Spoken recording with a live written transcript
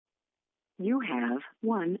You have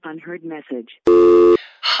one unheard message.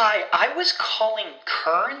 Hi, I was calling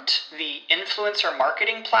Current, the influencer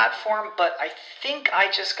marketing platform, but I think I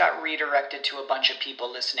just got redirected to a bunch of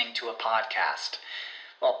people listening to a podcast.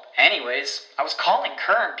 Well, anyways, I was calling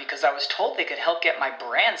Current because I was told they could help get my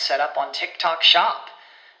brand set up on TikTok Shop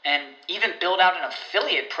and even build out an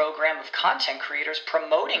affiliate program of content creators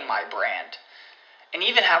promoting my brand. And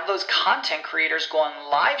even have those content creators go on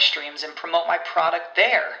live streams and promote my product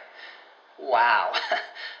there. Wow,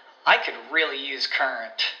 I could really use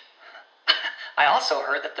Current. I also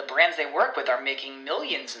heard that the brands they work with are making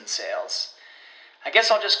millions in sales. I guess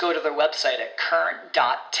I'll just go to their website at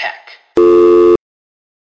current.tech.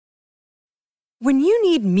 When you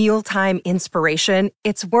need mealtime inspiration,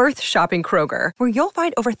 it's worth shopping Kroger, where you'll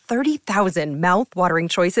find over 30,000 mouth-watering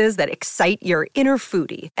choices that excite your inner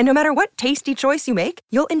foodie. And no matter what tasty choice you make,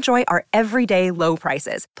 you'll enjoy our everyday low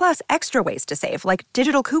prices, plus extra ways to save, like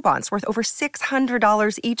digital coupons worth over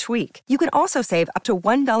 $600 each week. You can also save up to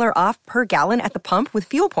 $1 off per gallon at the pump with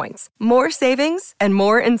fuel points. More savings and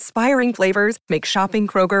more inspiring flavors make shopping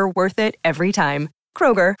Kroger worth it every time.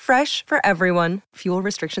 Kroger, fresh for everyone. Fuel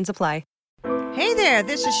restrictions apply. Hey there,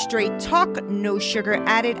 this is Straight Talk, no sugar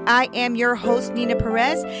added. I am your host, Nina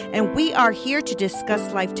Perez, and we are here to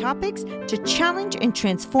discuss life topics to challenge and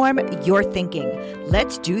transform your thinking.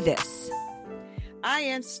 Let's do this. I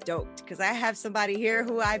am stoked because I have somebody here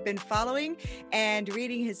who I've been following and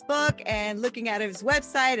reading his book and looking at his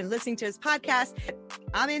website and listening to his podcast.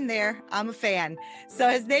 I'm in there. I'm a fan. So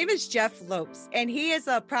his name is Jeff Lopes, and he is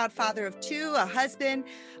a proud father of two, a husband,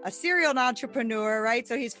 a serial entrepreneur, right?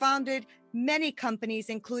 So he's founded many companies,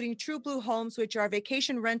 including True Blue Homes, which are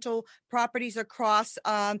vacation rental properties across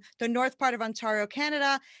the north part of Ontario,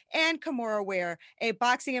 Canada, and Kimura Wear, a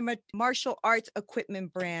boxing and martial arts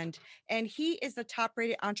equipment brand. And he is the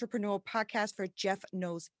top-rated entrepreneurial podcast for Jeff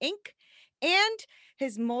Knows Inc. And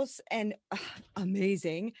his most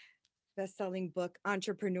amazing best-selling book,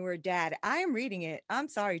 Entrepreneur Dad. I am reading it. I'm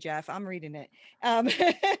sorry, Jeff. I'm reading it. And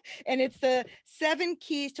it's the 7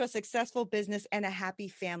 keys to a successful business and a happy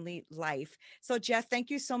family life. So, Jeff, thank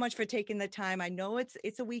you so much for taking the time. I know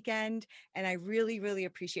it's a weekend, and I really, really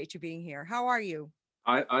appreciate you being here. How are you?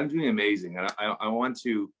 I'm doing amazing. And I want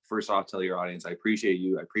to, first off, tell your audience, I appreciate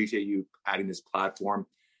you. I appreciate you adding this platform.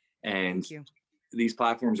 And Thank you. These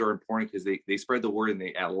platforms are important because they spread the word and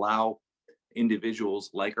they allow individuals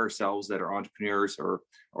like ourselves that are entrepreneurs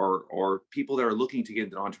or people that are looking to get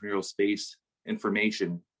into the entrepreneurial space,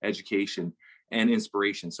 information, education, and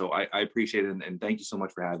inspiration. So I appreciate it. And thank you so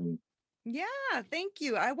much for having me. Yeah, thank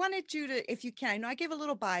you. I wanted you to, if you can, I know I gave a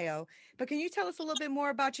little bio, but can you tell us a little bit more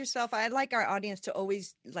about yourself? I'd like our audience to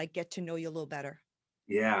always get to know you a little better.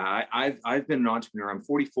 Yeah, I've been an entrepreneur. I'm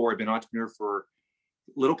 44. I've been an entrepreneur for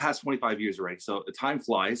a little past 25 years already. So the time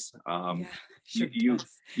flies. Sure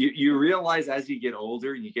You realize as you get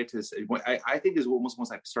older, you get to, I think is almost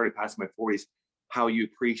once I started passing my 40s, how you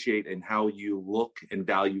appreciate and how you look and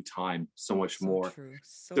value time so much more. True.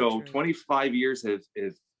 So true. 25 years have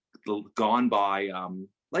gone by,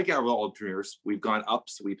 like our entrepreneurs. We've gone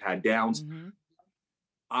ups, we've had downs. Mm-hmm.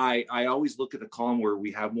 I always look at the column where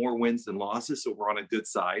we have more wins than losses, so we're on a good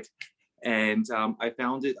side. And I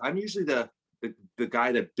found it. I'm usually the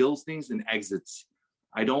guy that builds things and exits.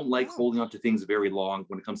 I don't like holding on to things very long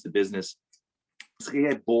when it comes to business. So I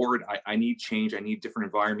get bored. I need change. I need different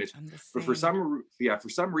environment. But for some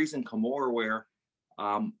reason, Kimura Wear,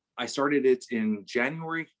 I started it in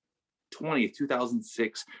January 20th,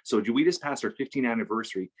 2006. So we just passed our 15th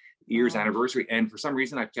anniversary. And for some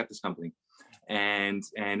reason, I've kept this company. And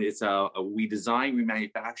it's we design, we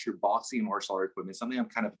manufacture boxing and martial art equipment, something I'm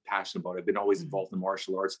kind of passionate about. I've been always involved in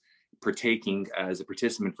martial arts, partaking as a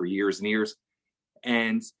participant for years and years.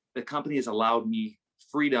 And the company has allowed me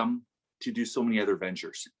freedom to do so many other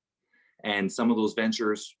ventures. And some of those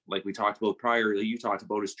ventures, like we talked about prior, that you talked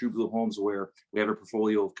about, is True Blue Homes, where we have a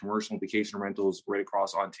portfolio of commercial and vacation rentals right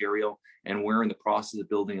across Ontario. And we're in the process of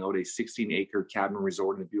building out a 16-acre cabin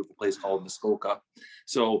resort in a beautiful place called Muskoka.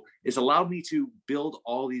 So it's allowed me to build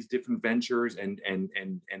all these different ventures and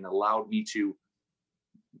allowed me to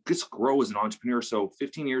just grow as an entrepreneur. So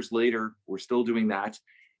 15 years later, we're still doing that.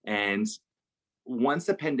 And once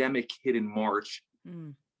the pandemic hit in March,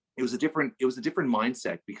 it was a different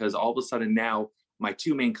mindset, because all of a sudden now my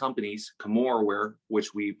two main companies, Kimura Wear,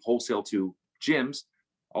 which we wholesale to gyms,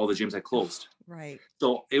 all the gyms had closed. Right.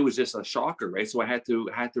 So it was just a shocker, right? So I had to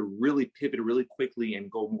really pivot really quickly and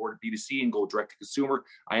go more to B2C and go direct to consumer.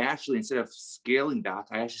 I actually, instead of scaling back,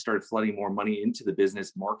 I actually started flooding more money into the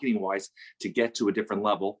business marketing wise to get to a different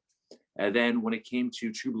level. And then when it came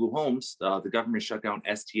to True Blue Homes, the government shut down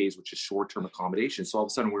STAs, which is short-term accommodation. So all of a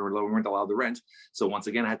sudden we weren't allowed to rent. So once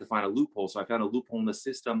again, I had to find a loophole. So I found a loophole in the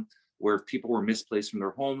system where if people were misplaced from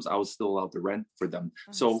their homes, I was still allowed to rent for them.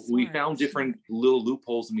 So we found different little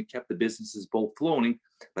loopholes, and we kept the businesses both flowing,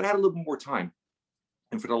 but I had a little more time.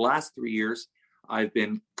 And for the last 3 years, I've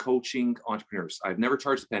been coaching entrepreneurs. I've never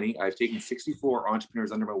charged a penny. I've taken 64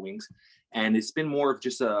 entrepreneurs under my wings, and it's been more of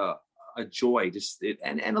just a joy,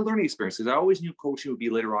 and a learning experience. Because I always knew coaching would be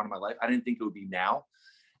later on in my life. I didn't think it would be now.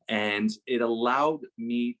 And it allowed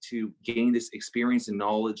me to gain this experience and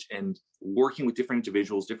knowledge and working with different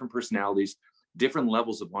individuals, different personalities, different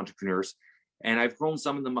levels of entrepreneurs. And I've grown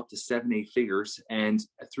some of them up to 7-8 figures. And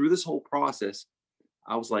through this whole process,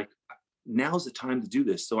 I was like, now's the time to do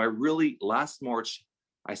this. So I really, last March,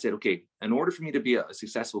 I said, okay, in order for me to be a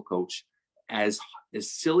successful coach, as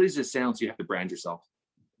silly as it sounds, you have to brand yourself.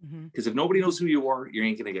 Because if nobody knows who you are, you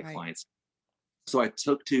ain't going to get clients. So I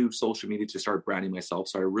took to social media to start branding myself.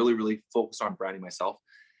 So I really, really focused on branding myself.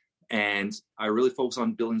 And I really focused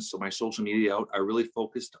on building my social media out. I really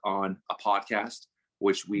focused on a podcast,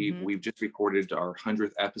 which we've just recorded our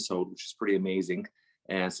 100th episode, which is pretty amazing.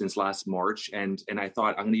 And since last March. And I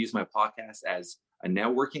thought I'm going to use my podcast as a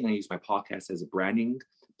networking. I'm going to use my podcast as a branding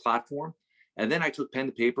platform. And then I took pen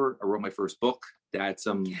to paper. I wrote my first book that had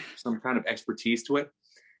some kind of expertise to it.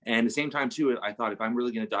 And at the same time, too, I thought if I'm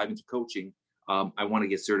really going to dive into coaching, I want to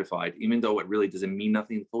get certified, even though it really doesn't mean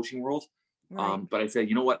nothing in the coaching world. Right. But I said,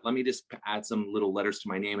 you know what, let me just add some little letters to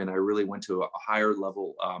my name. And I really went to a higher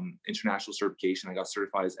level international certification. I got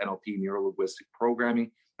certified as NLP, Neuro-Linguistic Programming.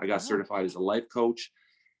 I got certified as a life coach.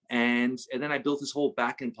 And then I built this whole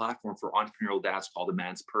back-end platform for entrepreneurial dads called A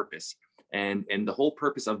Man's Purpose. And the whole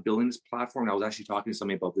purpose of building this platform, and I was actually talking to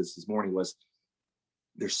somebody about this morning, was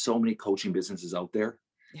there's so many coaching businesses out there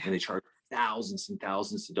and they charge thousands and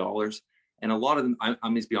thousands of dollars. And a lot of them, I'm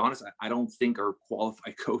going to be honest, I don't think are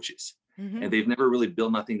qualified coaches. And they've never really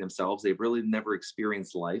built nothing themselves. They've really never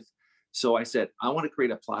experienced life. So I said, I want to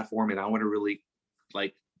create a platform and I want to really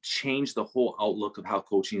change the whole outlook of how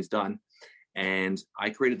coaching is done. And I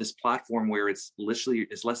created this platform where it's less than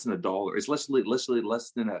 $1. It's literally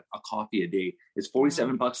less than a coffee a day. It's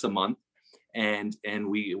 $47 a month. And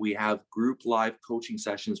we have group live coaching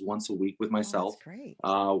sessions once a week with myself. That's great.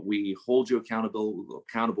 We hold you accountable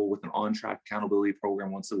with an on-track accountability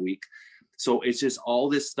program once a week. So it's just all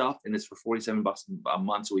this stuff, and it's for $47 a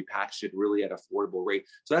month. So we packaged it really at an affordable rate.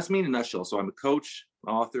 So that's me in a nutshell. So I'm a coach,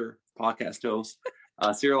 author, podcast host,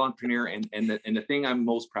 serial entrepreneur, and the thing I'm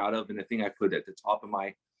most proud of, and the thing I put at the top of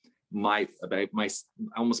my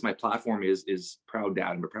platform is proud dad.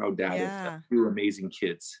 I'm a proud dad of 2 amazing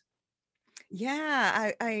kids.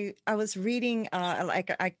 Yeah, I was reading,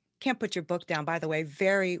 I can't put your book down, by the way.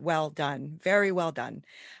 Very well done. Very well done.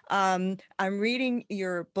 I'm reading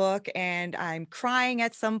your book and I'm crying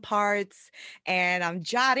at some parts and I'm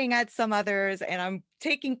jotting at some others and I'm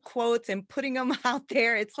taking quotes and putting them out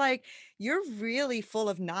there. It's like, you're really full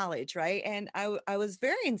of knowledge, right? And I was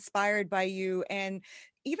very inspired by you. And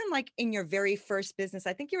even like in your very first business,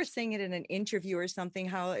 I think you were saying it in an interview or something,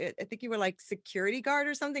 how I think you were like security guard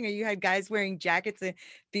or something, or you had guys wearing jackets and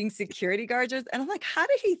being security guards. And I'm like, how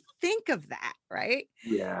did he think of that? Right.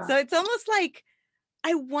 Yeah. So it's almost like,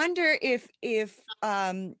 I wonder if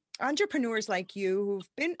entrepreneurs like you who've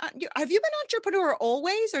been, have you been entrepreneur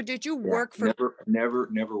always, or did you work for? Never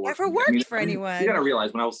worked for anyone. You got to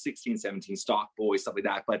realize when I was 16, 17, stock boy, stuff like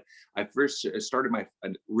that. But I first started my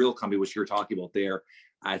real company, which you're talking about there,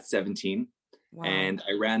 at 17. Wow. And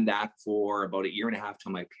I ran that for about 1.5 years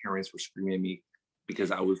till my parents were screaming at me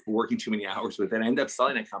because I was working too many hours with it. I ended up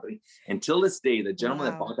selling that company. Until this day, the gentleman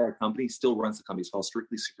that bought that company still runs the company. It's called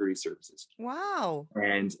Strictly Security Services. Wow.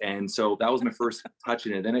 And so that was my first touch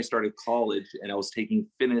in it. Then I started college and I was taking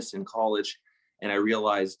fitness in college. And I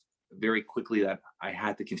realized very quickly that I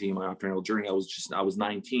had to continue my entrepreneurial journey. I was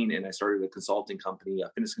 19 and I started a consulting company, a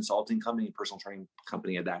fitness consulting company, personal training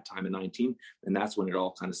company at that time at 19. And that's when it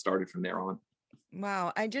all kind of started from there on.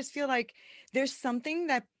 Wow. I just feel like there's something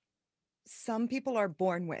that some people are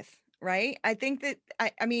born with, right? I think that,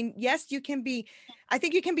 I mean, yes, I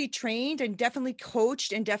think you can be trained and definitely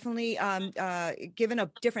coached and definitely given a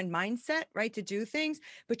different mindset, right, to do things,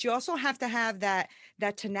 but you also have to have that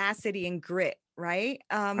tenacity and grit, right?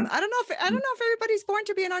 I don't know if everybody's born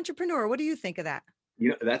to be an entrepreneur. What do you think of that?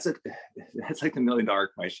 That's like the $1 million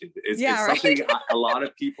question. It's right? Something a lot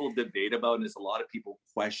of people debate about, and it's a lot of people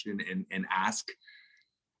question and ask.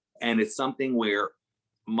 And it's something where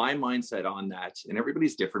my mindset on that, and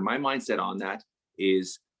everybody's different. My mindset on that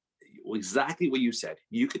is exactly what you said.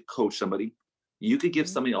 You could coach somebody. You could give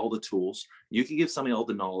somebody all the tools. You could give somebody all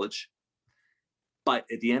the knowledge. But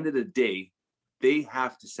at the end of the day, they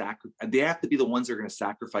have to be the ones that are going to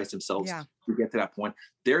sacrifice themselves to get to that point.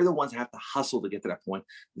 They're the ones that have to hustle to get to that point.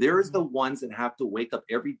 There's the ones that have to wake up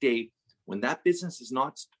every day when that business is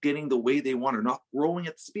not getting the way they want or not growing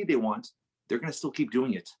at the speed they want. They're going to still keep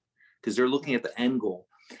doing it because they're looking at the end goal.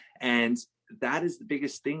 And that is the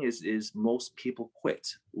biggest thing is most people quit.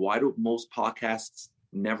 Why do most podcasts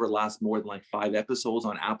never last more than like 5 episodes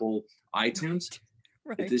on Apple iTunes?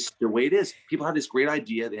 Right. It's the way it is. People have this great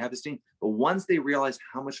idea. They have this thing. But once they realize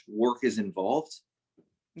how much work is involved,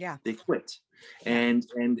 they quit. And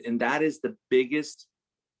that is the biggest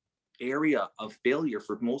area of failure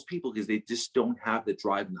for most people because they just don't have the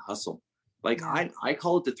drive and the hustle. Like I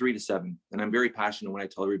call it the 3 to 7. And I'm very passionate when I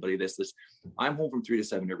tell everybody this. I'm home from 3 to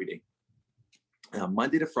 7 every day.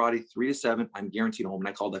 Monday to Friday, 3 to 7, I'm guaranteed home, and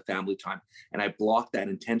I call that family time. And I block that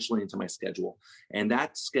intentionally into my schedule. And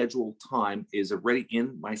that schedule time is already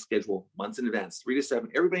in my schedule months in advance, 3 to 7.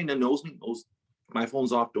 Everybody that knows me knows my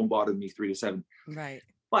phone's off. Don't bother me 3 to 7. Right.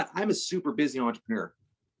 But I'm a super busy entrepreneur.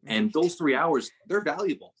 And those 3 hours, they're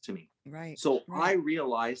valuable to me. Right. So I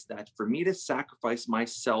realized that for me to sacrifice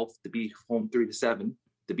myself to be home 3 to 7,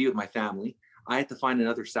 to be with my family, I had to find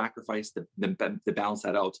another sacrifice to balance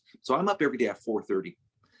that out. So I'm up every day at 4:30,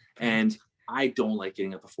 and I don't like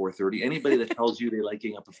getting up at 4:30. Anybody that tells you they like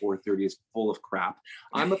getting up at 4:30 is full of crap.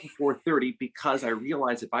 I'm up at 4:30 because I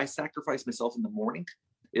realize if I sacrifice myself in the morning,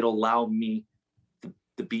 it'll allow me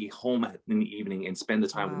to be home in the evening and spend the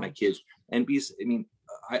time with my kids. And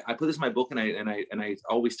I put this in my book, and I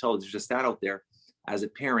always tell there's a stat out there as a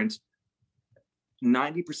parent.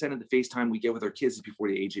 90% of the FaceTime we get with our kids is before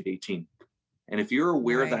the age of 18. And if you're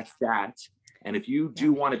aware of that stat, and if you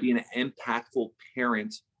do want to be an impactful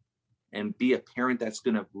parent and be a parent that's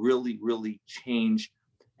going to really, really change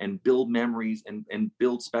and build memories and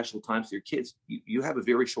build special times for your kids, you have a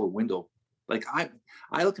very short window. Like I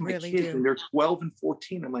look at my kids and they're 12 and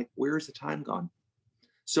 14. I'm like, where's the time gone?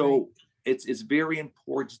 So it's very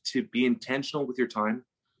important to be intentional with your time.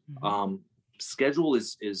 Schedule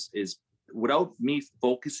is without me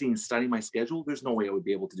focusing and studying my schedule, there's no way I would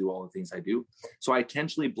be able to do all the things I do. So I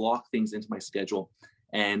intentionally block things into my schedule,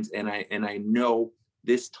 and I know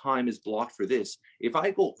this time is blocked for this. If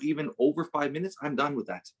I go even over 5 minutes, I'm done with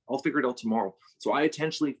that. I'll figure it out tomorrow. So I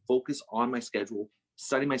intentionally focus on my schedule,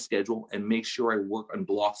 study my schedule, and make sure I work on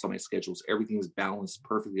blocks on my schedules. Everything is balanced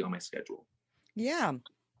perfectly on my schedule. Yeah.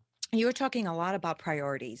 You were talking a lot about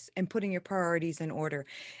priorities and putting your priorities in order.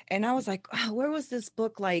 And I was like, oh, where was this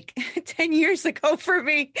book like 10 years ago for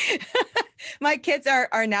me? My kids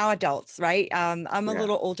are now adults, right? I'm a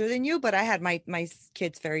little older than you, but I had my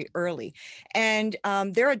kids very early, and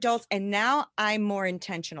they're adults. And now I'm more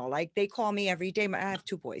intentional. Like they call me every day. I have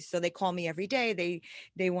 2 boys, so they call me every day.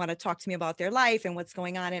 They want to talk to me about their life and what's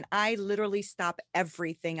going on. And I literally stop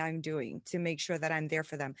everything I'm doing to make sure that I'm there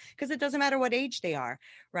for them, because it doesn't matter what age they are,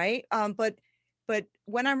 right? But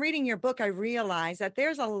when I'm reading your book, I realize that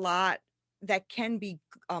there's a lot that can be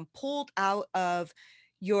pulled out of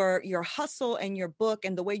your hustle and your book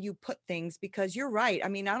and the way you put things, because you're right. I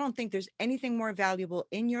mean, I don't think there's anything more valuable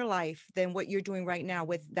in your life than what you're doing right now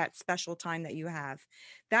with that special time that you have.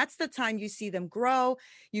 That's the time you see them grow.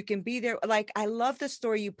 You can be there. Like, I love the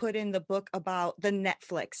story you put in the book about the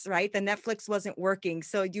Netflix, right? The Netflix wasn't working.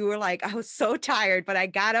 So you were like, I was so tired, but I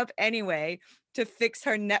got up anyway to fix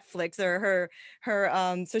her Netflix or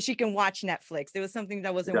her so she can watch Netflix. There was something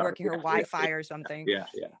that wasn't working, her Wi-Fi or something. Yeah.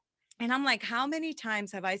 And I'm like, how many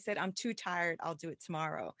times have I said, I'm too tired, I'll do it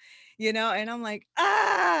tomorrow, and I'm like,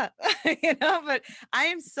 but I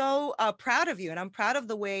am so proud of you. And I'm proud of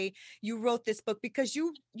the way you wrote this book, because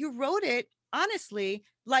you wrote it honestly,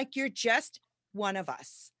 like you're just one of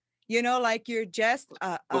us, like you're just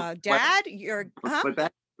a dad,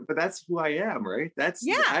 but that's who I am, right?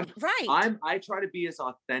 Right. I try to be as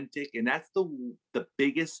authentic, and that's the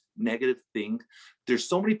biggest negative thing. There's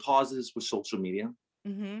so many positives with social media.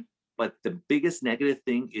 Mm-hmm. But the biggest negative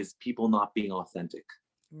thing is people not being authentic.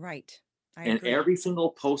 Right. I agree. Every single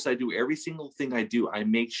post I do, every single thing I do, I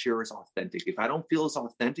make sure it's authentic. If I don't feel it's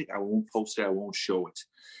authentic, I won't post it. I won't show it.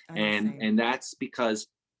 And that's because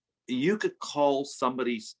you could smell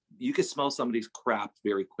somebody's crap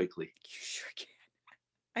very quickly. You sure can.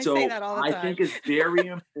 I say that all the time. I think it's very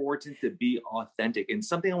important to be authentic. And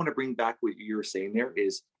something I want to bring back what you were saying there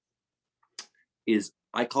is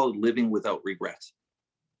I call it living without regret.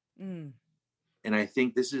 Mm. And I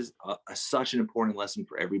think this is such an important lesson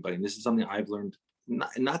for everybody. And this is something I've learned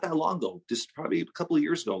not that long ago, just probably a couple of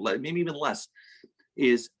years ago, maybe even less,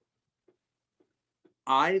 is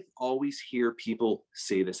I've always hear people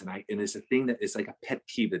say this, and it's a thing that is like a pet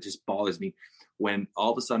peeve that just bothers me. when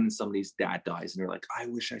all of a sudden somebody's dad dies and they're like, I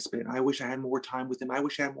wish I had more time with him. I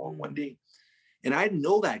wish I had more one day. And I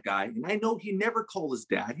know that guy, and I know he never called his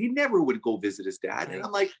dad. He never would go visit his dad. Right. And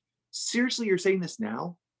I'm like, seriously, you're saying this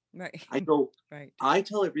now? Right. I go, Right. I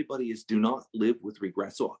tell everybody is do not live with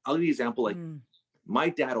regret. So I'll give you an example. Like my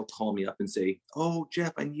dad will call me up and say, oh,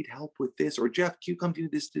 Jeff, I need help with this. Or Jeff, can you come do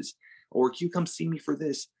this? Or can you come see me for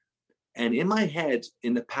this? And in my head,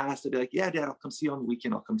 in the past, I'd be like, yeah, Dad, I'll come see you on the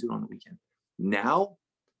weekend. I'll come do it on the weekend. Now,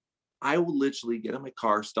 I will literally get in my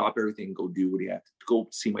car, stop everything, go do what he had to go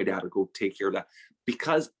see my dad or go take care of that,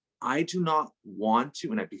 because I do not want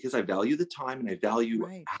to, and because I value the time and I value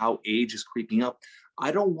how age is creeping up.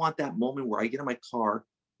 I don't want that moment where I get in my car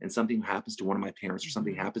and something happens to one of my parents or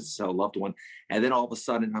something happens to a loved one, and then all of a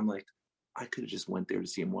sudden I'm like, I could have just went there to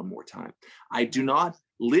see him one more time. I do not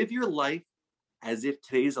live your life as if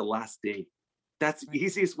today's the last day. That's the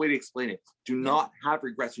easiest way to explain it. Do not have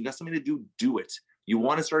regrets. You got something to do, do it. You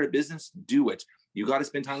want to start a business, do it. You got to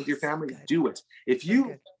spend time with your family, do it. If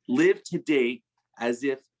you live today as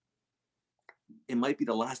if it might be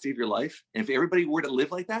the last day of your life, and if everybody were to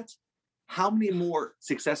live like that, how many more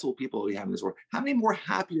successful people will we have in this world? How many more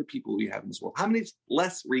happier people will we have in this world? How many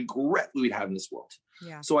less regret will we have in this world?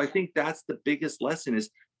 Yeah. So I think that's the biggest lesson is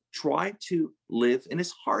try to live, and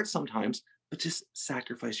it's hard sometimes, but just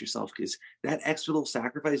sacrifice yourself, because that extra little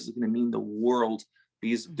sacrifice is going to mean the world,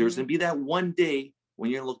 because there's going to be that one day when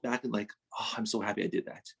you're going to look back and like, oh, I'm so happy I did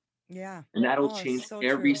that. Yeah. And that'll change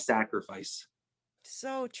every sacrifice.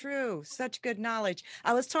 So true. Such good knowledge.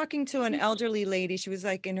 I was talking to an elderly lady. She was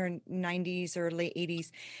like in her 90s or late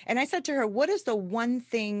 80s. And I said to her, what is the one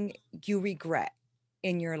thing you regret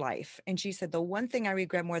in your life? And she said, the one thing I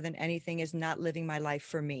regret more than anything is not living my life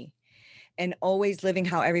for me, and always living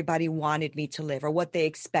how everybody wanted me to live or what they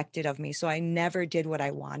expected of me. So I never did what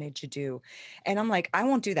I wanted to do. And I'm like, I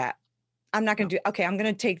won't do that. I'm not going to do, okay, I'm going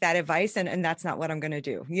to take that advice and that's not what I'm going to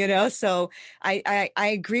do, you know? So I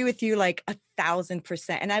agree with you like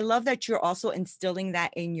 1,000%. And I love that you're also instilling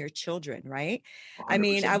that in your children, right? 100%. I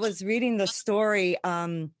mean, I was reading the story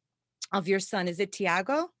of your son. Is it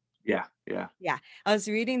Tiago? Yeah. I was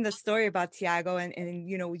reading the story about Tiago and,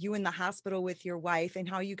 you know, you in the hospital with your wife and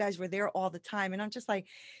how you guys were there all the time. And I'm just like,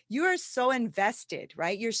 you are so invested,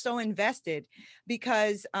 right? You're so invested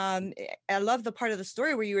because I love the part of the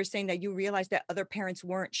story where you were saying that you realized that other parents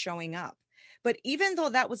weren't showing up. But even though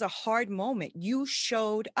that was a hard moment, you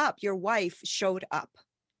showed up, your wife showed up,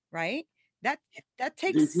 right? That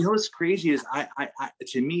takes. You know what's crazy is I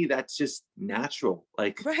to me, that's just natural.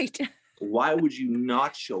 Like, right. Why would you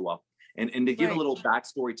not show up? And to give a little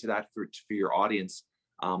backstory to that for your audience,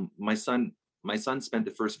 my son spent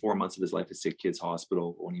the first 4 months of his life at Sick Kids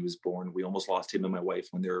Hospital when he was born. We almost lost him and my wife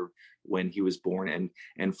when he was born,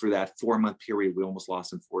 and for that 4-month period, we almost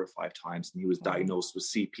lost him 4 to 5 times. And he was diagnosed with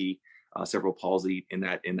CP, cerebral palsy, in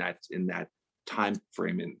that time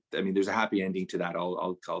frame. And I mean, there's a happy ending to that.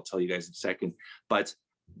 I'll tell you guys in a second, but.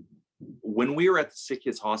 When we were at the Sick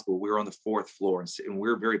Kids Hospital, we were on the 4th floor, and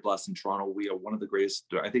we're very blessed in Toronto. We are one of the greatest,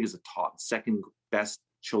 I think it's the top 2nd best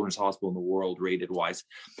children's hospital in the world rated wise.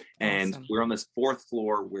 And we're on this 4th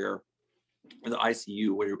floor where the ICU,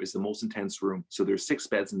 where it was the most intense room. So there's 6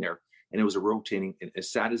 beds in there, and it was a rotating,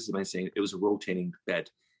 as sad as I'm saying, it was a rotating bed.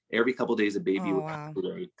 Every couple of days, a baby would pass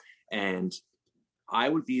away. And I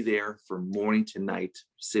would be there from morning to night,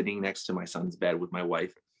 sitting next to my son's bed with my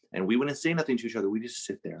wife. And we wouldn't say nothing to each other. We just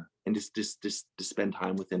sit there and just spend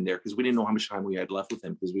time with him there, because we didn't know how much time we had left with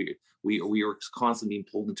him, because we were constantly being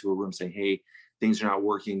pulled into a room saying, "Hey, things are not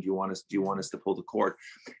working. Do you want us to pull the cord?"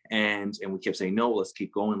 And we kept saying, "No, let's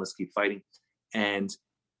keep going. Let's keep fighting." And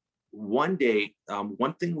one day,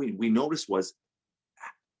 one thing we noticed was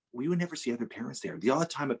we would never see other parents there. The odd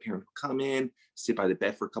time a parent would come in, sit by the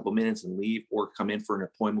bed for a couple of minutes and leave, or come in for an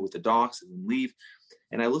appointment with the docs and then leave.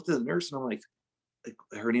 And I looked at the nurse and I'm like,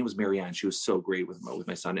 her name was Marianne. She was so great with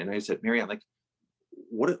my son. And I said, Marianne, like,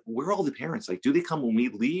 where are all the parents? Like, do they come when we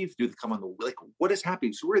leave? Do they come on what is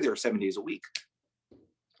happening? So we're there 7 days a week.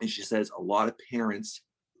 And she says, a lot of parents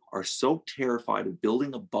are so terrified of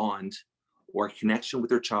building a bond or a connection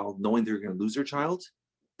with their child, knowing they're going to lose their child,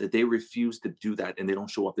 that they refuse to do that. And they don't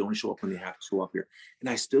show up. They only show up when they have to show up here. And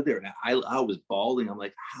I stood there and I was bawling. I'm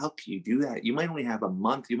like, how can you do that? You might only have a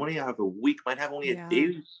month. You might only have a week, might have only a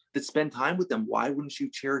day to spend time with them. Why wouldn't you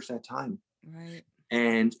cherish that time? Right.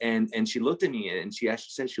 And she looked at me and she actually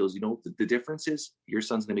said, she goes, you know, the difference is your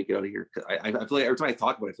son's going to make it out of here. I feel like every time I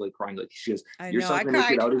talk about it, I feel like crying. Like she goes, your son's going to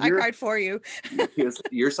make it out of here. I cried for you. Because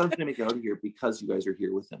your son's going to make it out of here because you guys are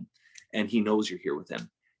here with him. And he knows you're here with him.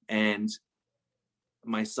 And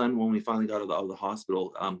my son, when we finally got out of the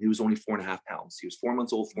hospital, he was only 4.5 pounds. He was 4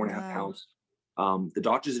 months old, 4.5 pounds. The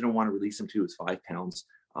doctors didn't want to release him till he was 5 pounds.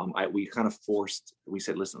 We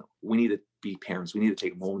said, listen, we need to be parents. We need to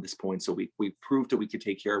take him home at this point. So we proved that we could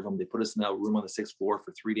take care of him. They put us in a room on the 6th floor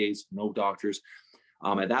for 3 days, no doctors.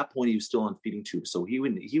 At that point, he was still on feeding tubes. So he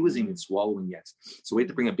wasn't even swallowing yet. So we had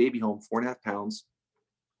to bring a baby home, 4.5 pounds,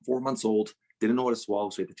 4 months old, didn't know how to swallow.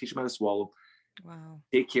 So we had to teach him how to swallow,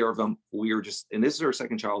 take care of him. We were just, and this is our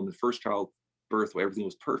second child, and the first child birth where everything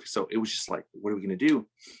was perfect. So it was just like, what are we going to do?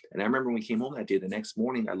 And I remember when we came home that day, the next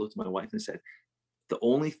morning, I looked at my wife and said, the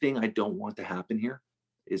only thing I don't want to happen here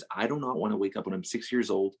is I do not want to wake up when I'm 6 years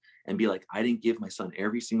old and be like, I didn't give my son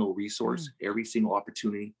every single resource, every single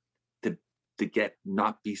opportunity to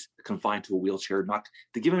not be confined to a wheelchair, not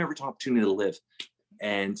to give him every opportunity to live.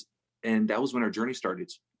 And that was when our journey started.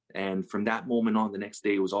 And from that moment on, the next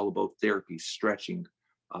day, it was all about therapy, stretching,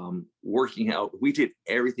 working out. We did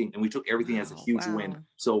everything, and we took everything as a huge win.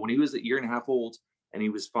 So when he was 1.5 years old and he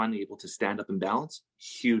was finally able to stand up and balance,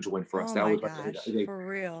 huge win for us. Oh that my was gosh, for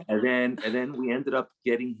real. And then we ended up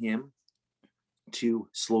getting him to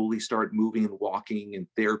slowly start moving and walking and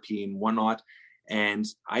therapy and whatnot. And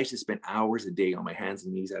I used to spend hours a day on my hands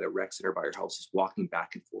and knees at a rec center by our house, just walking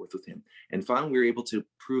back and forth with him. And finally, we were able to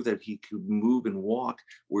prove that he could move and walk,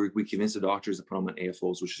 where we convinced the doctors to put him on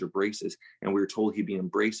AFOs, which are braces. And we were told he'd be in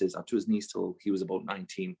braces up to his knees till he was about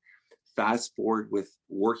 19. Fast forward with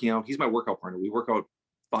working out. He's my workout partner. We work out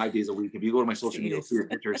 5 days a week. If you go to my social media, you'll see the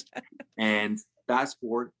pictures. And fast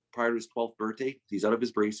forward, prior to his 12th birthday, he's out of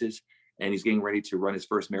his braces, and he's getting ready to run his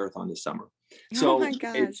first marathon this summer. So my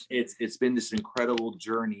gosh. It's been this incredible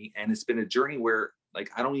journey, and it's been a journey where,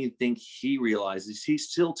 like, I don't even think he realizes, he's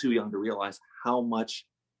still too young to realize how much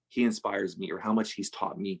he inspires me or how much he's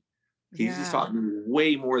taught me. He's taught me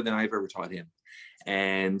way more than I've ever taught him.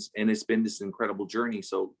 And it's been this incredible journey.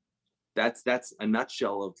 So that's a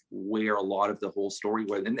nutshell of where a lot of the whole story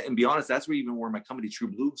was. And be honest, that's where my company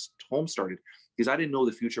True Blues Home started, because I didn't know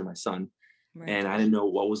the future of my son. Right. And I didn't know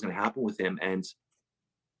what was going to happen with him. And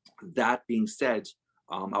that being said,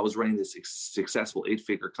 I was running this successful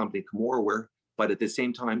 8-figure company, Comoraware, but at the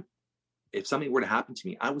same time, if something were to happen to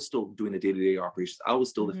me, I was still doing the day-to-day operations. I was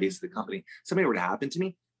still the face of the company. Something were to happen to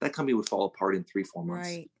me, that company would fall apart in 3-4 months.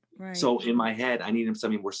 Right. So in my head, I needed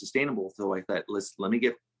something more sustainable. So I thought, let me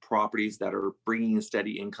get properties that are bringing in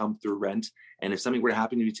steady income through rent. And if something were to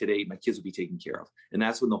happen to me today, my kids would be taken care of. And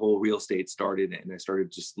that's when the whole real estate started. And I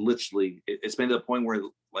started just literally, it's been to the point where,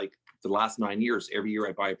 like, the last 9 years, every year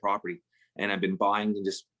I buy a property, and I've been buying and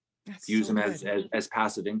just use them as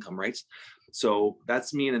passive income, right? So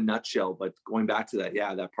that's me in a nutshell. But going back to that,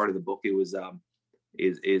 that part of the book, it was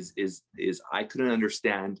is I couldn't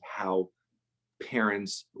understand how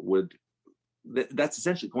parents would. That's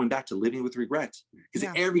essentially going back to living with regret, because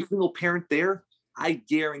every single parent there, I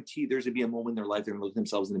guarantee there's gonna be a moment in their life they're gonna look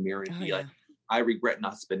themselves in the mirror and be like, I regret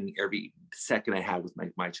not spending every second I had with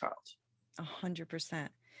my child. 100%.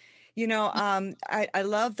 You know, I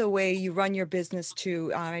love the way you run your business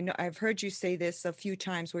too. I know I've heard you say this a few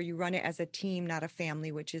times, where you run it as a team, not a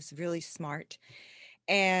family, which is really smart.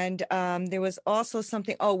 And there was also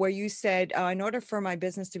something, where you said, in order for my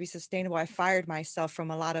business to be sustainable, I fired myself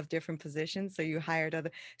from a lot of different positions. So you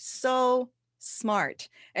hired so smart.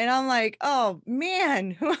 And I'm like, oh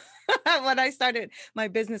man, when I started my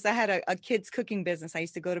business, I had a kids cooking business. I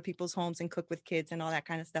used to go to people's homes and cook with kids and all that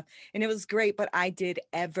kind of stuff. And it was great, but I did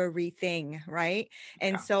everything, right?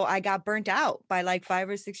 And so I got burnt out by like 5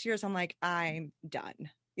 or 6 years. I'm like, I'm done.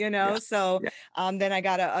 So then I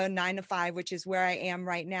got a 9 to 5, which is where I am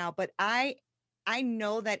right now. But I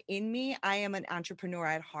know that in me, I am an entrepreneur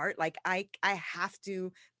at heart. Like I have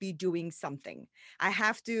to be doing something. I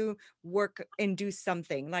have to work and do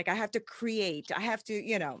something. Like I have to create. I have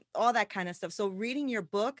to, all that kind of stuff. So reading your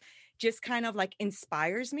book just kind of like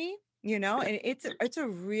inspires me, and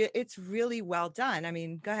it's really well done. I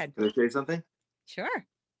mean, go ahead. Can I say something? Sure.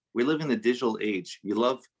 We live in the digital age. You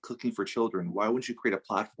love cooking for children. Why wouldn't you create a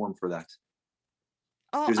platform for that?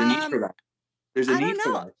 There's a need for that. There's a need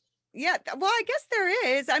for that. Yeah. Well, I guess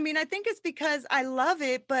there is. I mean, I think it's because I love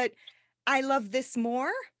it, but I love this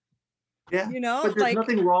more. Yeah. But there's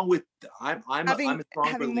nothing wrong with, I'm a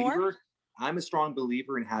strong believer. More? I'm a strong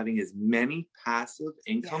believer in having as many passive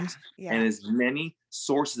incomes and as many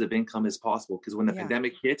sources of income as possible. Because when the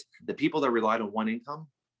pandemic hit, the people that relied on one income,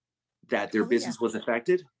 that their business was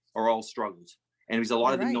affected, are all struggled. And because a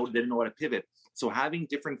lot of them didn't know how to pivot. So having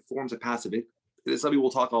different forms of passive income, somebody will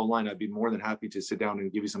talk online. I'd be more than happy to sit down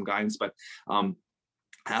and give you some guidance. But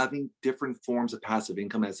having different forms of passive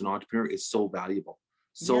income as an entrepreneur is so valuable.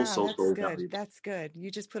 That's good. valuable. That's good.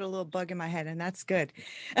 You just put a little bug in my head, and that's good.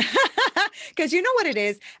 Because you know what it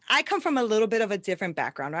is? I come from a little bit of a different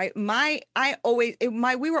background, right?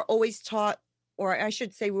 We were always taught, or I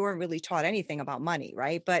should say we weren't really taught anything about money,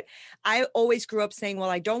 right? But I always grew up saying, well,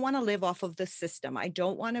 I don't want to live off of the system. I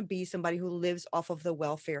don't want to be somebody who lives off of the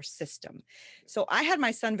welfare system. So I had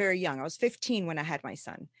my son very young. I was 15 when I had my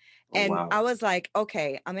son. Oh, And wow. I was like,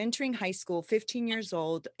 okay, I'm entering high school, 15 years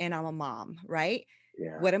old, and I'm a mom, right?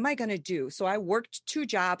 Yeah. What am I going to do? So I worked 2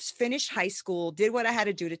 jobs, finished high school, did what I had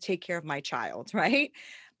to do to take care of my child, right?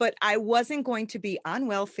 But I wasn't going to be on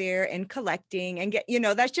welfare and collecting and get,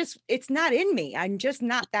 that's just, it's not in me. I'm just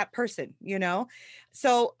not that person,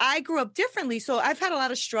 So I grew up differently. So I've had a lot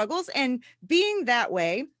of struggles, and being that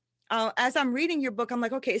way, as I'm reading your book, I'm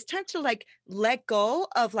like, okay, it's time to like let go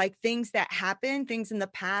of like things that happen, things in the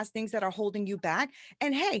past, things that are holding you back.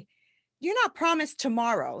 And hey, you're not promised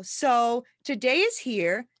tomorrow. So today is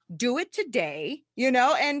here. Do it today,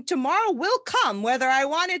 and tomorrow will come whether I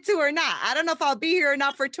want it to or not. I don't know if I'll be here or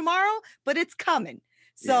not for tomorrow, but it's coming.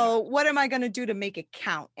 So what am I going to do to make it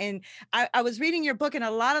count? And I was reading your book, and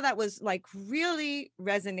a lot of that was like really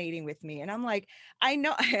resonating with me. And I'm like, I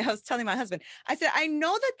know, I was telling my husband, I said, I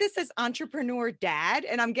know that this is Entrepreneur Dad,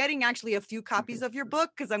 and I'm getting actually a few copies of your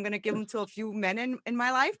book because I'm going to give them to a few men in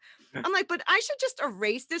my life. I'm like, but I should just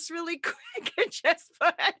erase this really quick and just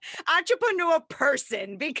put Entrepreneur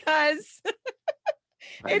Person, because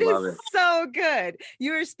it is so good.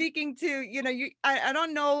 You were speaking to, I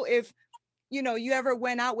don't know if, you ever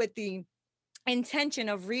went out with the intention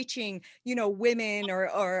of reaching, women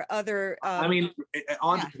or other. I mean,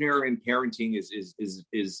 entrepreneur and parenting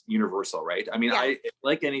is universal, right? I mean, I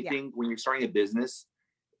like anything when you're starting a business,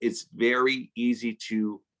 it's very easy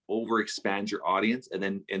to overexpand your audience and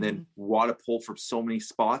then want to pull from so many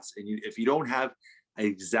spots. And if you don't have an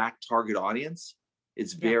exact target audience,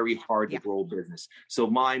 it's very hard to grow a business. So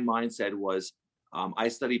my mindset was, I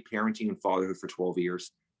studied parenting and fatherhood for 12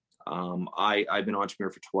 years. I've been an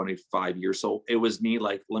entrepreneur for 25 years. So it was me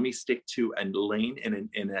like, let me stick to a lane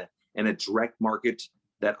in a direct market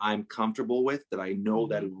that I'm comfortable with, that I know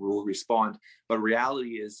that it will respond. But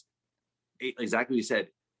reality is exactly what you said.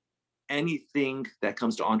 Anything that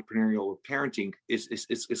comes to entrepreneurial parenting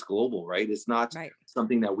is global, right? It's not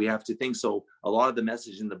something that we have to think. So a lot of the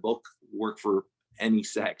message in the book work for any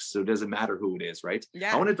sex. So it doesn't matter who it is, right?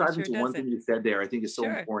 Yeah, I want to dive into one thing you said there. I think is so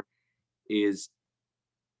important, is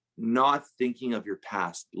not thinking of your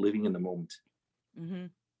past, living in the moment.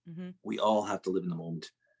 We all have to live in the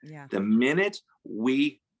moment. Yeah. The minute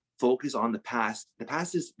we focus on the past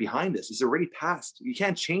is behind us. It's already past. You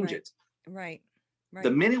can't change it. Right.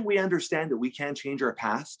 The minute we understand that we can't change our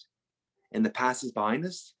past and the past is behind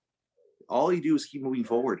us, all you do is keep moving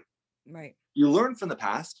forward. Right. You learn from the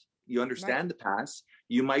past. You understand the past.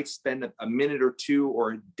 You might spend a minute or two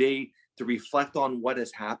or a day to reflect on what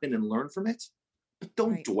has happened and learn from it. But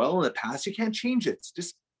don't dwell in the past. You can't change it.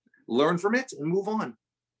 Just learn from it and move on.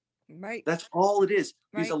 Right. That's all it is.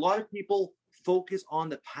 Because a lot of people focus on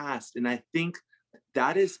the past. And I think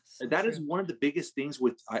that is one of the biggest things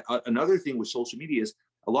with another thing with social media is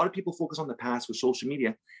a lot of people focus on the past with social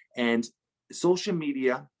media, and social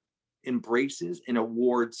media embraces and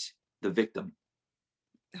awards the victim.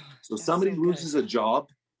 So somebody loses a job,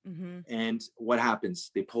 and what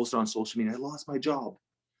happens? They post it on social media, I lost my job.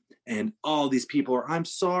 And all these people are, I'm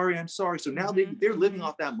sorry. So now they're living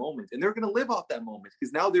off that moment, and they're going to live off that moment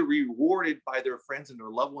because now they're rewarded by their friends and their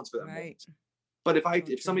loved ones for that moment. But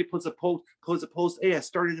if somebody puts a post, hey, I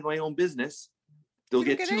started my own business, they'll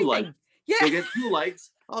get 2 likes. Yeah. They'll get 2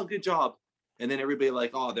 likes. Oh, good job. And then everybody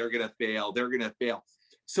like, oh, they're going to fail.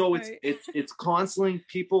 So it's constantly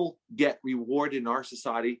people get rewarded in our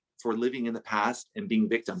society for living in the past and being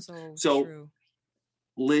victims. So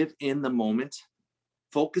live in the moment,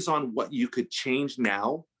 focus on what you could change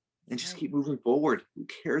now, and just keep moving forward. Who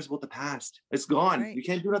cares about the past? It's gone. You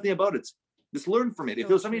can't do nothing about it. Just learn from it.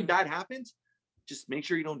 If something bad happens, just make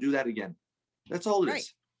sure you don't do that again. That's all it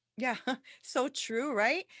is. Yeah. So true.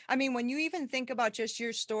 Right. I mean, when you even think about just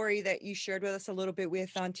your story that you shared with us a little bit with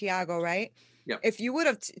Santiago, right? Yeah. If you would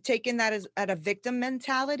have taken that as at a victim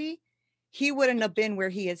mentality, he wouldn't have been where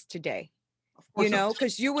he is today,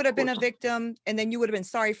 because you would have been a victim, and then you would have been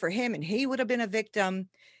sorry for him, and he would have been a victim,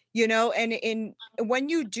 and when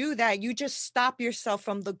you do that, you just stop yourself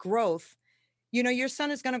from the growth. Your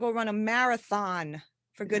son is going to go run a marathon,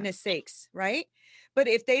 for goodness sakes, right? But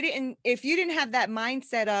if you didn't have that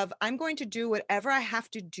mindset of, I'm going to do whatever I have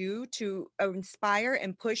to do to inspire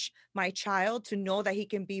and push my child to know that he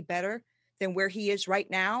can be better than where he is right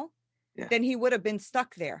now, then he would have been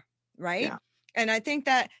stuck there. Right. Yeah. And I think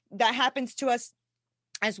that happens to us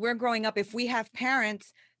as we're growing up, if we have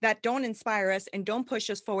parents that don't inspire us and don't push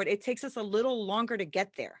us forward, it takes us a little longer to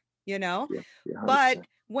get there, you know? Yeah, yeah, But 100%.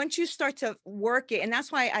 once you start to work it, and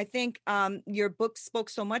that's why I think your book spoke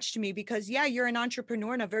so much to me, because yeah, you're an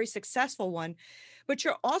entrepreneur and a very successful one, but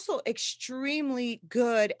you're also extremely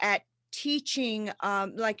good at teaching.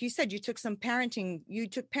 Like you said, you took parenting,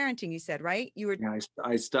 you said, right? You were, Yeah,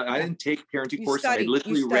 I yeah, didn't take parenting you courses. I studied, you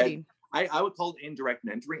literally read. studied. I would call it indirect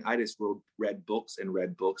mentoring. I just read books and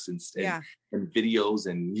Yeah. and videos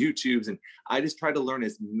and YouTubes, and I just tried to learn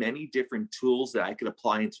as many different tools that I could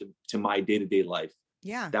apply to my day-to-day life.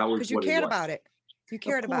 Yeah. That was Because you what it cared was. about it. You Of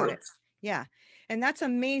cared about it. course. Yeah. And that's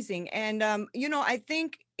amazing. And, I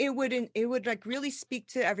think it would like really speak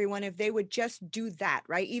to everyone if they would just do that,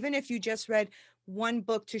 right? Even if you just read one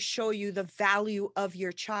book to show you the value of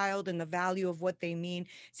your child and the value of what they mean.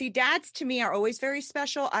 See, dads to me are always very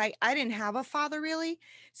special. I didn't have a father really.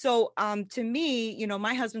 So, to me,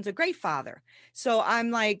 my husband's a great father. So I'm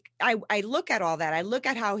like, I look at all that. I look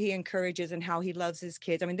at how he encourages and how he loves his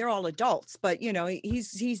kids. I mean, they're all adults, but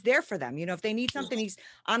he's there for them. If they need something, he's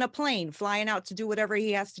on a plane flying out to do whatever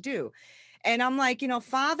he has to do. And I'm like,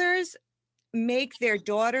 fathers make their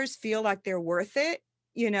daughters feel like they're worth it,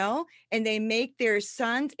 and they make their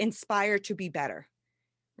sons inspired to be better.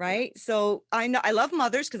 Right. So I know I love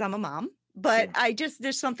mothers because I'm a mom, but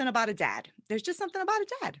there's something about a dad. There's just something about a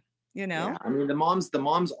dad, Yeah, I mean, the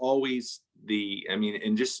mom's always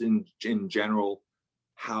and just in general,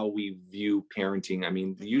 how we view parenting. I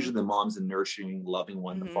mean, usually the mom's the nurturing, loving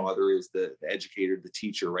one. The father is the educator, the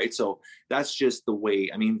teacher, right? So that's just the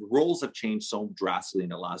way. I mean, roles have changed so drastically in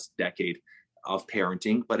the last decade of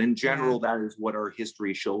parenting, but in general, that is what our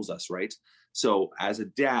history shows us, right? So as a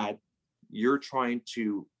dad, you're trying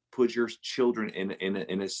to put your children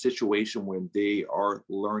in a situation where they are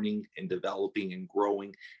learning and developing and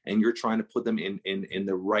growing, and you're trying to put them in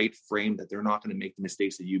the right frame that they're not going to make the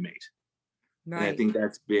mistakes that you made. Right. And I think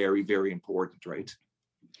that's very, very important, right?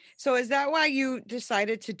 So is that why you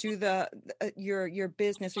decided to do your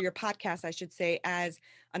business, or your podcast, I should say, as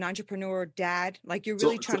an entrepreneur dad? Like you're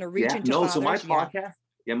really trying to reach into fathers? So my podcast,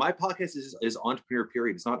 my podcast is entrepreneur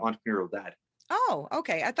period. It's not entrepreneurial dad. Oh,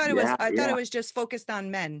 okay. I thought it was. I thought it was just focused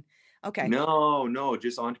on men. Okay. No,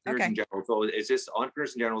 just entrepreneurs in general. So it's just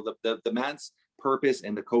entrepreneurs in general. The man's purpose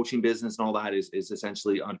and the coaching business and all that is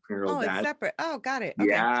essentially entrepreneurial dad. It's separate. Oh, got it. Okay.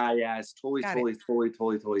 Yeah. It's totally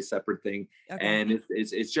separate thing. Okay. And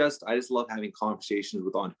it's just, I just love having conversations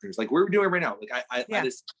with entrepreneurs. Like we're doing right now. Like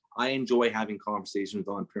I enjoy having conversations with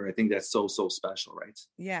entrepreneurs. I think that's so special, right?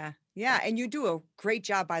 Yeah. And you do a great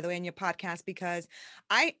job, by the way, in your podcast, because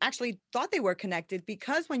I actually thought they were connected,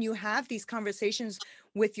 because when you have these conversations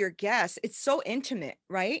with your guests, it's so intimate,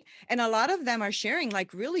 right? And a lot of them are sharing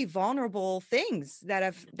like really vulnerable things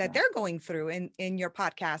that they're going through in your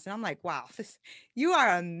podcast. And I'm like, wow, you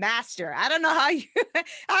are a master. I don't know how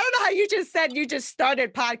you just said you just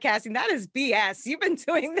started podcasting. That is BS. You've been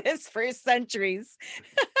doing this for centuries.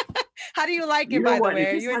 How do you like it, by the way?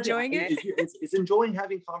 Are you enjoying it? It's enjoying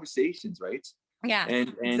having conversations, right? Yeah,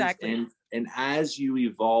 exactly. And as you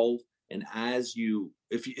evolve, and I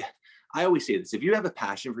always say this: if you have a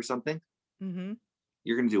passion for something,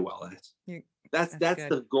 you're going to do well at it. That's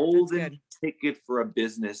the golden ticket for a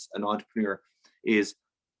business, an entrepreneur, is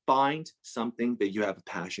find something that you have a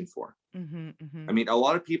passion for. I mean, a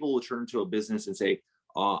lot of people will turn to a business and say,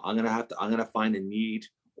 I'm going to find a need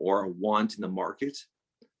or a want in the market,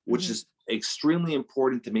 which is extremely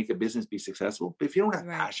important to make a business be successful. But if you don't have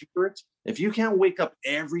passion for it, if you can't wake up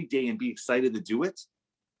every day and be excited to do it,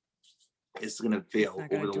 it's going to fail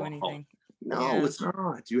over the long haul. No, it's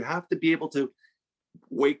not. You have to be able to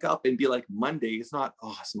wake up and be like, Monday. It's not,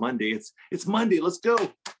 it's Monday. It's Monday. Let's go.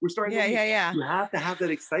 We're starting. Yeah. You have to have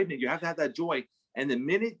that excitement. You have to have that joy. And the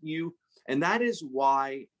minute and that is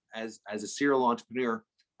why, as a serial entrepreneur,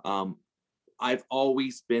 I've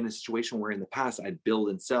always been in a situation where in the past I'd build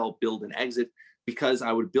and sell, build and exit, because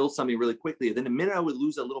I would build something really quickly. And then the minute I would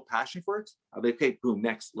lose a little passion for it, I'd be like, okay, boom,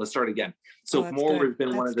 next, let's start again. So more has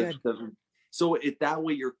been one of so that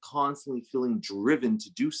way you're constantly feeling driven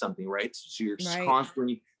to do something, right? So you're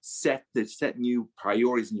constantly set new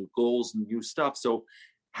priorities, new goals, new stuff. So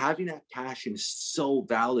having that passion is so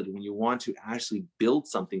valid when you want to actually build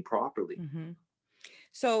something properly.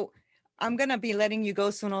 So I'm going to be letting you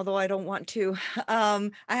go soon, although I don't want to.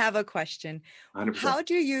 I have a question. 100%. How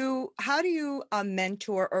do you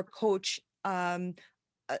mentor or coach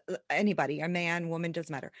anybody, a man, woman,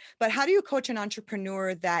 doesn't matter. But how do you coach an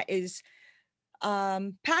entrepreneur that is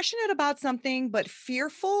passionate about something, but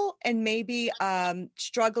fearful and maybe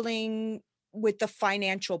struggling with the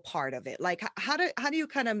financial part of it? Like how do you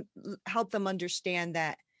kind of help them understand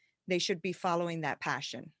that they should be following that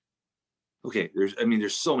passion? Okay,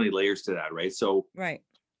 there's so many layers to that, right? So Right.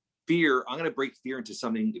 fear, I'm going to break fear into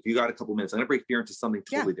something. If you got a couple minutes, I'm going to break fear into something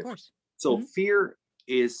Yeah, totally of different. course. So Mhm. fear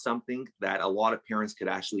is something that a lot of parents could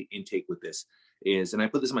actually intake with this is, and I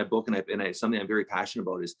put this in my book, and something I'm very passionate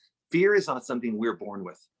about is fear is not something we're born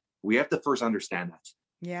with. We have to first understand that.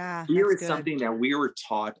 Yeah, Fear that's is good. something that we were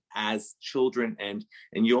taught as children, and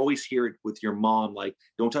you always hear it with your mom, like,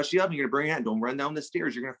 don't touch the oven, you're gonna burn your hand, don't run down the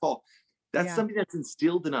stairs, you're gonna fall. That's Yeah. something that's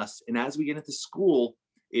instilled in us. And as we get into school,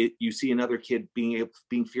 you see another kid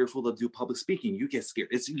being fearful to do public speaking, you get scared.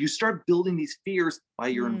 You start building these fears by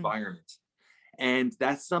your Mm. environment. And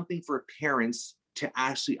that's something for parents to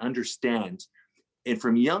actually understand. And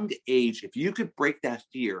from young age, if you could break that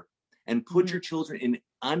fear and put Mhm. your children in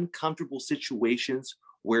uncomfortable situations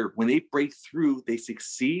where when they break through, they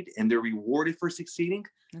succeed and they're rewarded for succeeding,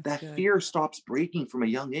 That's that good. fear stops breaking from a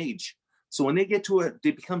young age. So when they get to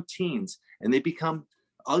they become teens and they become,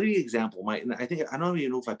 I'll give you an example. And I think, I don't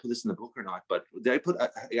even know if I put this in the book or not, but did I put, I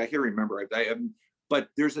can't remember. But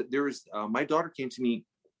my daughter came to me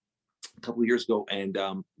a couple of years ago, and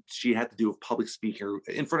she had to do a public speaker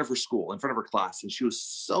in front of her school, in front of her class, and she was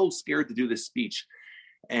so scared to do this speech.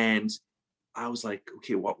 And I was like,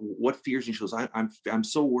 okay, what fears? And she goes, I'm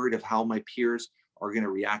so worried of how my peers are going to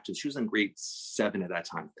react to it. She was in grade 7 at that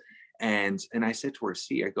time. And I said to her,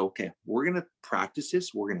 I go, okay, we're going to practice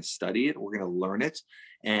this. We're going to study it. We're going to learn it.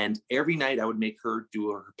 And every night I would make her do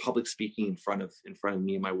her public speaking in front of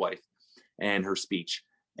me and my wife and her speech.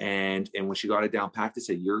 And when she got it down packed, I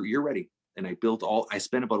said, you're ready. And I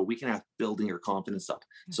spent about a week and a half building her confidence up.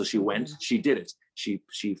 So she went, she did it. She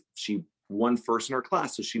won first in her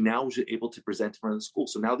class. So she now was able to present in front of the school.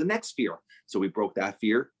 So now the next fear. So we broke that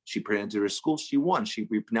fear. She presented her school. She won.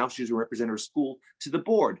 Now she's going to represent her school to the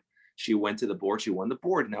board. She went to the board. She won the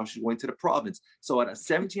board. And now she's going to the province. So at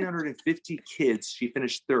 1,750 kids, she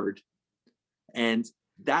finished third. And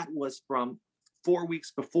that was from 4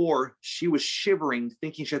 weeks before. She was shivering,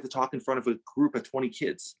 thinking she had to talk in front of a group of 20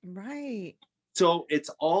 kids. Right. So it's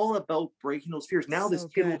all about breaking those fears. Now this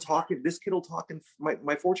kid will talk. My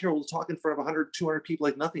 14-year-old will talk in front of 100, 200 people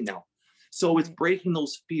like nothing now. So it's breaking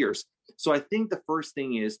those fears. So I think the first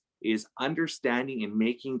thing is understanding and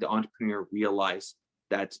making the entrepreneur realize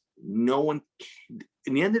that no one,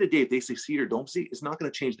 in the end of the day, if they succeed or don't succeed, it's not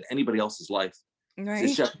going to change anybody else's life. Right.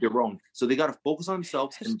 It's just their own. So they got to focus on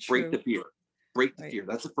themselves and break the fear. Break the fear.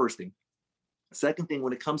 That's the first thing. Second thing,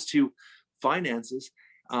 when it comes to finances,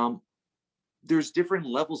 there's different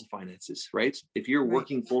levels of finances, right? If you're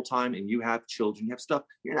working full time and you have children, you have stuff,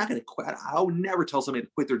 you're not going to quit. I would never tell somebody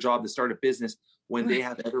to quit their job to start a business when they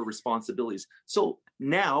have other responsibilities. So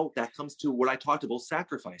now that comes to what I talked about,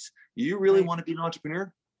 sacrifice. You really want to be an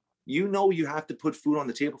entrepreneur? You know you have to put food on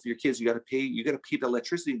the table for your kids. You got to keep the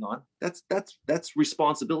electricity on. That's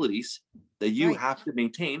responsibilities that you have to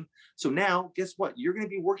maintain. So now, guess what? You're going to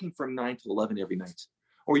be working from 9 to 11 every night,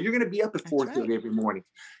 or you're going to be up at 4:30 every morning.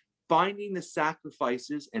 Finding the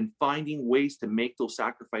sacrifices and finding ways to make those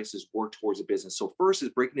sacrifices work towards a business. So first is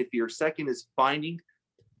breaking the fear. Second is finding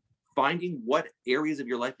what areas of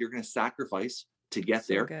your life you're going to sacrifice to get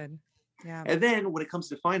there. Good. Yeah. And then when it comes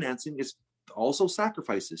to financing, is also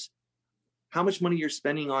sacrifices. How much money you're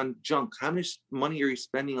spending on junk? How much money are you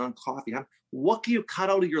spending on coffee? What can you cut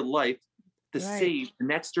out of your life to save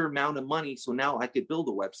an extra amount of money? So now I could build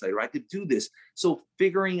a website, or I could do this. So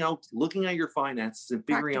figuring out, looking at your finances and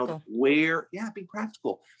figuring out where, being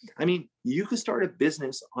practical. I mean, you could start a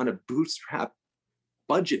business on a bootstrap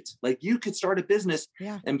budget. Like you could start a business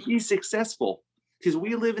and be successful, because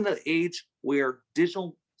we live in an age where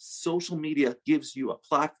digital social media gives you a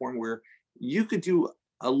platform where you could do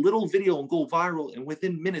a little video and go viral, and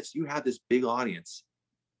within minutes you have this big audience.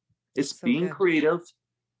 It's being creative,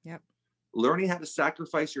 learning how to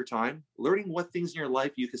sacrifice your time, learning what things in your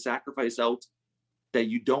life you can sacrifice out that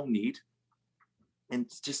you don't need, and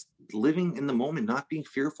just living in the moment, not being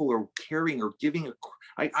fearful or caring or giving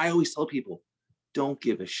I always tell people, don't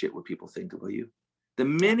give a shit what people think about you. The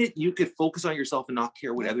minute you could focus on yourself and not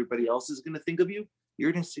care what everybody else is going to think of you,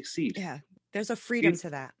 you're going to succeed. Yeah. There's a freedom to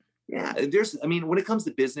that. Yeah. When it comes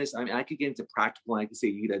to business, I could get into practical, and I could say,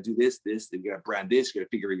 you got to do this, you got to brand this, you got to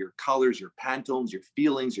figure your colors, your Pantones, your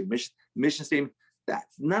feelings, your mission statement.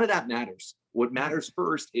 None of that matters. What matters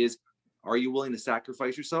first is, are you willing to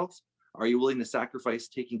sacrifice yourself? Are you willing to sacrifice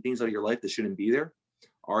taking things out of your life that shouldn't be there?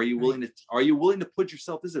 Are you willing to put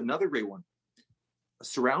yourself, this is another great one,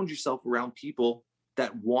 surround yourself around people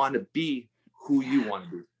that want to be who you want to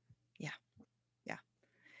be.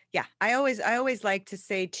 Yeah, I always like to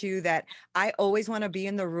say too that I always want to be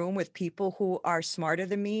in the room with people who are smarter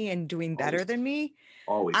than me and doing better Always. than me.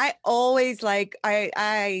 Always. I always like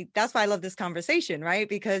I that's why I love this conversation, right?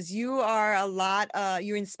 Because you are a lot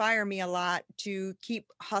you inspire me a lot to keep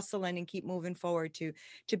hustling and keep moving forward to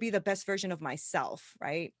be the best version of myself,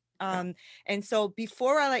 right? And so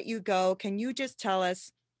before I let you go, can you just tell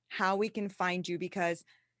us how we can find you? Because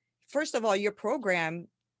first of all, your program,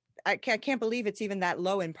 I can't believe it's even that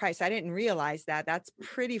low in price. I didn't realize that. That's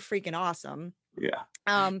pretty freaking awesome. Yeah.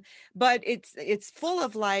 But it's full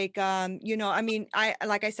of like, you know, I mean,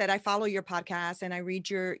 like I said, I follow your podcast and I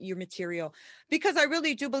read your material because I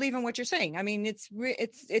really do believe in what you're saying. I mean,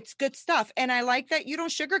 it's good stuff. And I like that you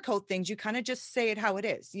don't sugarcoat things. You kind of just say it how it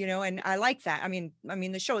is, you know, and I like that. I mean,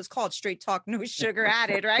 the show is called Straight Talk, No Sugar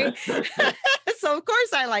Added, right? So of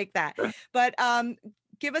course I like that. But,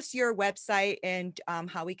 give us your website and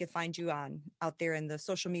how we can find you out there in the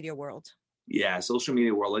social media world. Yeah, social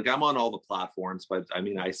media world. Like I'm on all the platforms, but I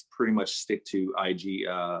mean, I pretty much stick to IG,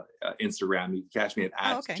 Instagram. You can catch me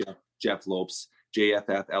at Jeff Lopes,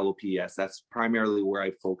 JFFLOPS. That's primarily where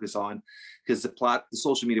I focus on because the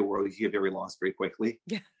social media world, you get very lost very quickly.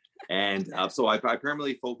 Yeah. And so I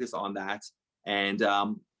primarily focus on that. And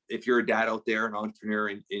if you're a dad out there, an entrepreneur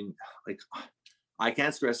in like, I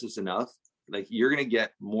can't stress this enough. Like you're going to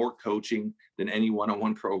get more coaching than any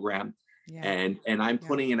one-on-one program. Yeah. And I'm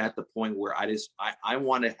putting it at the point where I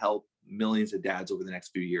want to help millions of dads over the next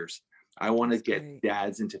few years. I want to get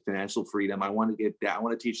dads into financial freedom. I want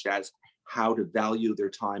to teach dads how to value their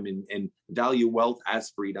time and value wealth as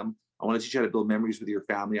freedom. I want to teach you how to build memories with your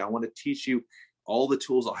family. I want to teach you all the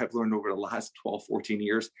tools I've learned over the last 12, 14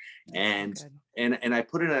 years. And I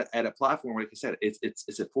put it at a platform, like I said,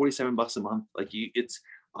 it's at $47 a month. Like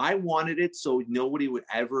I wanted it so nobody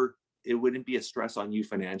it wouldn't be a stress on you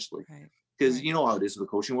financially. Because you know how it is with the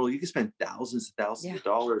coaching world. You can spend thousands of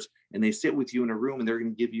dollars and they sit with you in a room and they're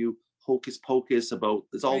going to give you hocus pocus about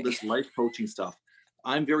all this life coaching stuff.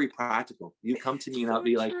 I'm very practical. You come to me and I'll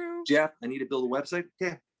be like, Jeff, I need to build a website.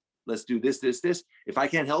 Okay, let's do this. If I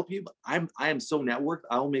can't help you, I am so networked.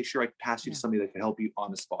 I'll make sure I pass you to somebody that can help you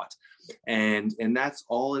on the spot. And that's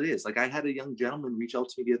all it is. Like I had a young gentleman reach out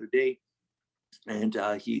to me the other day. And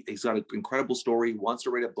he's got an incredible story. He wants to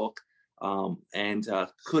write a book, and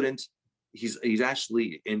couldn't. He's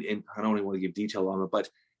actually in. I don't even want to give detail on it, but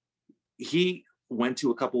he went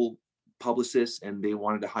to a couple publicists, and they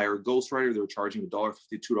wanted to hire a ghostwriter. They were charging $1.50,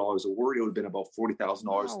 $2 a word. It would have been about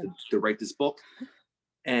 $40,000 to write this book.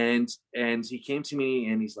 And he came to me,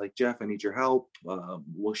 and he's like, Jeff, I need your help.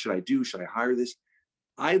 What should I do? Should I hire this?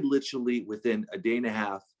 I literally within a day and a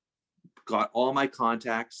half got all my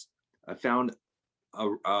contacts. I found a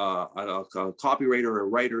copywriter or a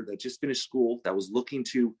writer that just finished school that was looking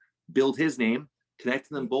to build his name,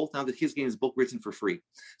 connecting them both. Now that he's getting his book written for free.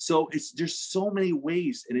 So there's so many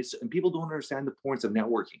ways, and people don't understand the points of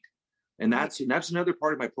networking. And that's another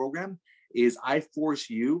part of my program is I force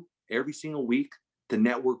you every single week to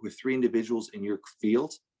network with 3 individuals in your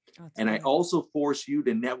field. And I also force you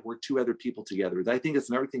to network 2 other people together. I think that's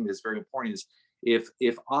another thing that's very important is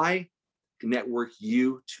if I network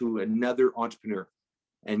you to another entrepreneur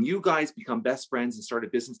and you guys become best friends and start a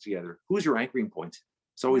business together, who's your anchoring point?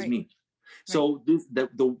 It's always me. So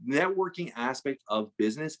the networking aspect of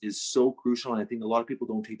business is so crucial. And I think a lot of people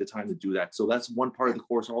don't take the time to do that. So that's one part of the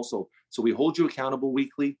course also. So we hold you accountable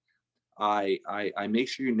weekly. I make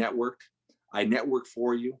sure you network. I network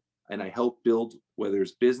for you and I help build, whether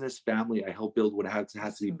it's business, family, I help build what has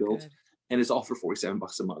to be built. Good. And it's all for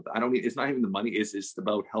 $47 a month. It's not even the money. It's just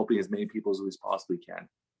about helping as many people as we possibly can.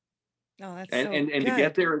 Oh, that's and to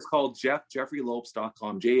get there, it's called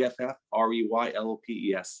JeffReylopes.com,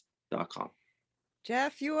 JeffReylopes.com.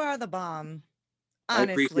 Jeff, you are the bomb. Honestly. I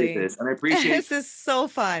appreciate this. And I appreciate this is so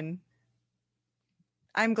fun.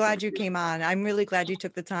 I'm glad you came on. I'm really glad you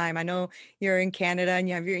took the time. I know you're in Canada and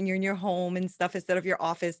you're in your home and stuff instead of your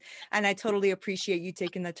office. And I totally appreciate you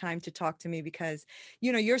taking the time to talk to me because,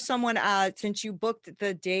 you know, you're someone, since you booked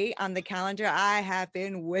the date on the calendar, I have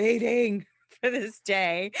been waiting for this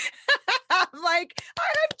day. I'm like,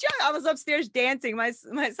 I was upstairs dancing. My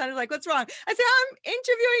son is like, what's wrong? I said, I'm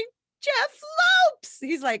interviewing Jeff Lopes.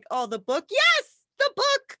 He's like, oh, the book? Yes, the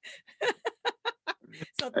book.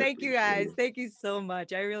 So thank you guys. Thank you so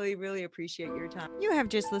much. I really, really appreciate your time. You have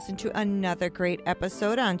just listened to another great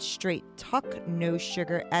episode on Straight Talk, No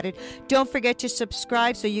Sugar Added. Don't forget to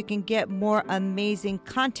subscribe so you can get more amazing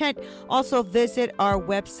content. Also visit our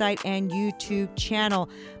website and YouTube channel.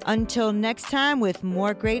 Until next time with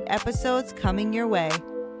more great episodes coming your way.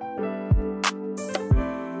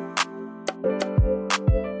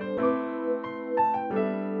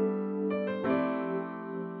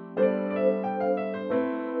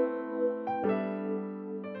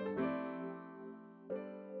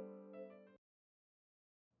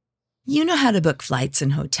 You know how to book flights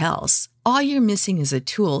and hotels. All you're missing is a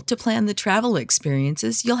tool to plan the travel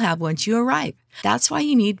experiences you'll have once you arrive. That's why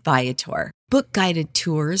you need Viator. Book guided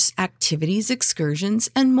tours, activities, excursions,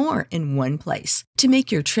 and more in one place to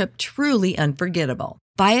make your trip truly unforgettable.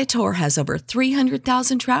 Viator has over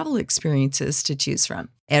 300,000 travel experiences to choose from.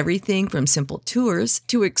 Everything from simple tours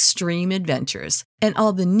to extreme adventures and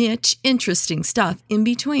all the niche, interesting stuff in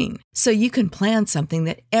between. So you can plan something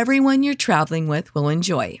that everyone you're traveling with will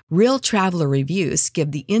enjoy. Real traveler reviews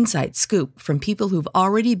give the inside scoop from people who've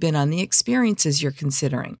already been on the experiences you're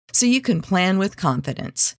considering. So you can plan with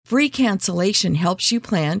confidence. Free cancellation helps you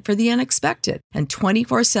plan for the unexpected. And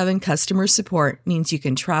 24/7 customer support means you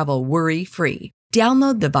can travel worry-free.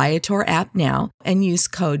 Download the Viator app now and use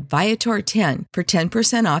code Viator10 for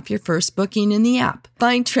 10% off your first booking in the app.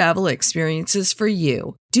 Find travel experiences for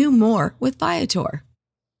you. Do more with Viator.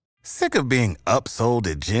 Sick of being upsold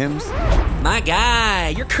at gyms? My guy,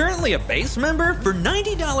 you're currently a base member. For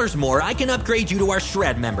 $90 more, I can upgrade you to our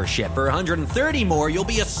Shred membership. For $130 more, you'll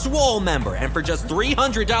be a Swole member. And for just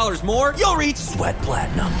 $300 more, you'll reach Sweat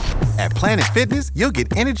Platinum. At Planet Fitness, you'll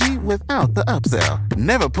get energy without the upsell.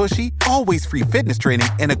 Never pushy, always free fitness training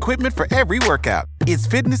and equipment for every workout. It's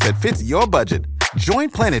fitness that fits your budget. Join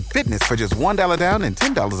Planet Fitness for just $1 down and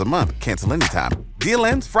 $10 a month. Cancel anytime. Deal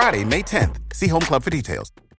ends Friday, May 10th. See Home Club for details.